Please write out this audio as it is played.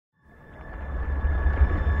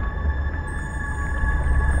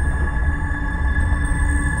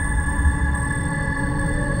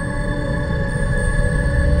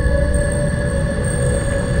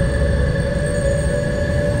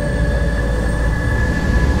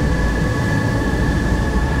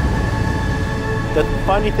The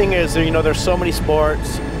funny thing is, you know, there's so many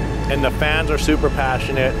sports and the fans are super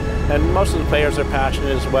passionate and most of the players are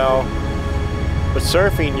passionate as well. But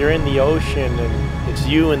surfing, you're in the ocean and it's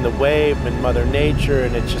you and the wave and Mother Nature,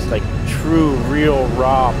 and it's just like true, real,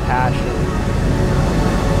 raw passion.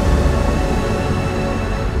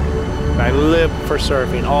 I live for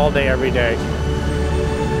surfing all day, every day.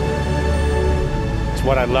 It's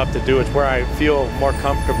what I love to do. It's where I feel more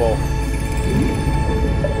comfortable.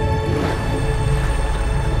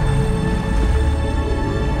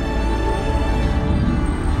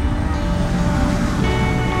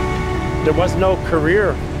 There was no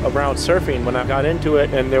career around surfing when I got into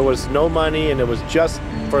it, and there was no money, and it was just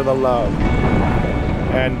for the love.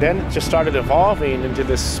 And then it just started evolving into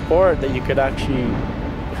this sport that you could actually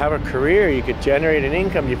have a career, you could generate an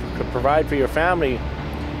income, you could provide for your family.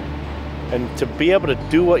 And to be able to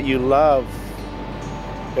do what you love,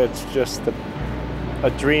 it's just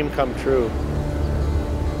a dream come true.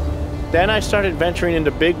 Then I started venturing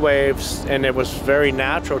into big waves, and it was very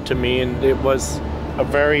natural to me, and it was a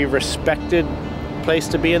very respected place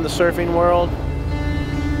to be in the surfing world.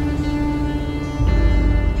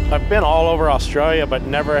 I've been all over Australia, but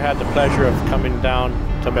never had the pleasure of coming down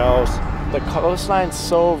to Bells. The coastline's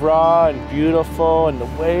so raw and beautiful, and the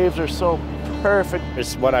waves are so perfect.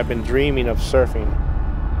 It's what I've been dreaming of surfing.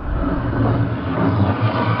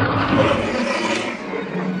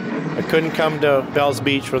 I couldn't come to Bells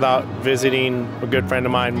Beach without visiting a good friend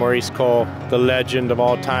of mine, Maurice Cole, the legend of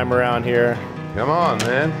all time around here. Come on,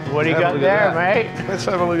 man. What do you got there, mate? Let's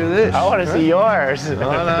have a look at this. I want to see yours.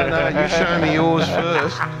 No, you show me yours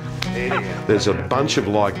first. There's a bunch of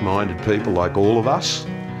like-minded people like all of us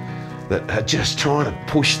that are just trying to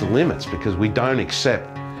push the limits because we don't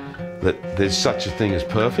accept that there's such a thing as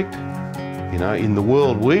perfect. You know, in the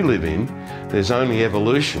world we live in, there's only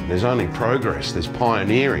evolution, there's only progress, there's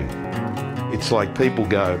pioneering. It's like people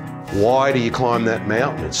go, why do you climb that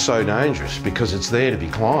mountain? It's so dangerous. Because it's there to be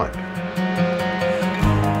climbed.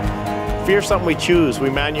 Fear is something we choose,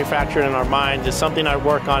 we manufacture it in our minds. It's something I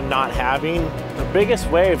work on not having. The biggest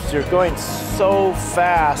waves, you're going so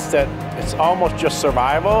fast that it's almost just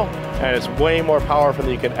survival, and it's way more powerful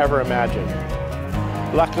than you could ever imagine.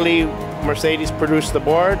 Luckily, Mercedes produced the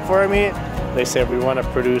board for me. They said, we want to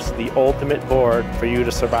produce the ultimate board for you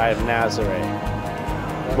to survive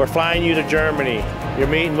Nazare. We're flying you to Germany. You're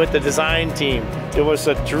meeting with the design team. It was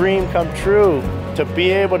a dream come true to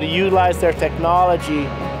be able to utilize their technology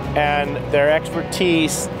and their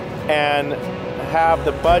expertise and have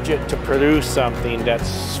the budget to produce something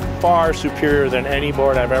that's far superior than any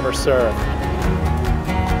board I've ever served.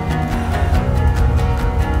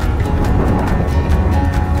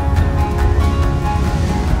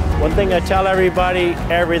 One thing I tell everybody,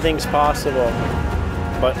 everything's possible,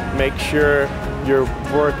 but make sure you're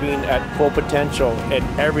working at full potential and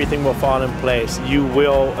everything will fall in place. You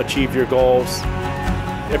will achieve your goals.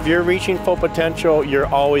 If you're reaching full potential, you're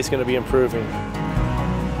always going to be improving.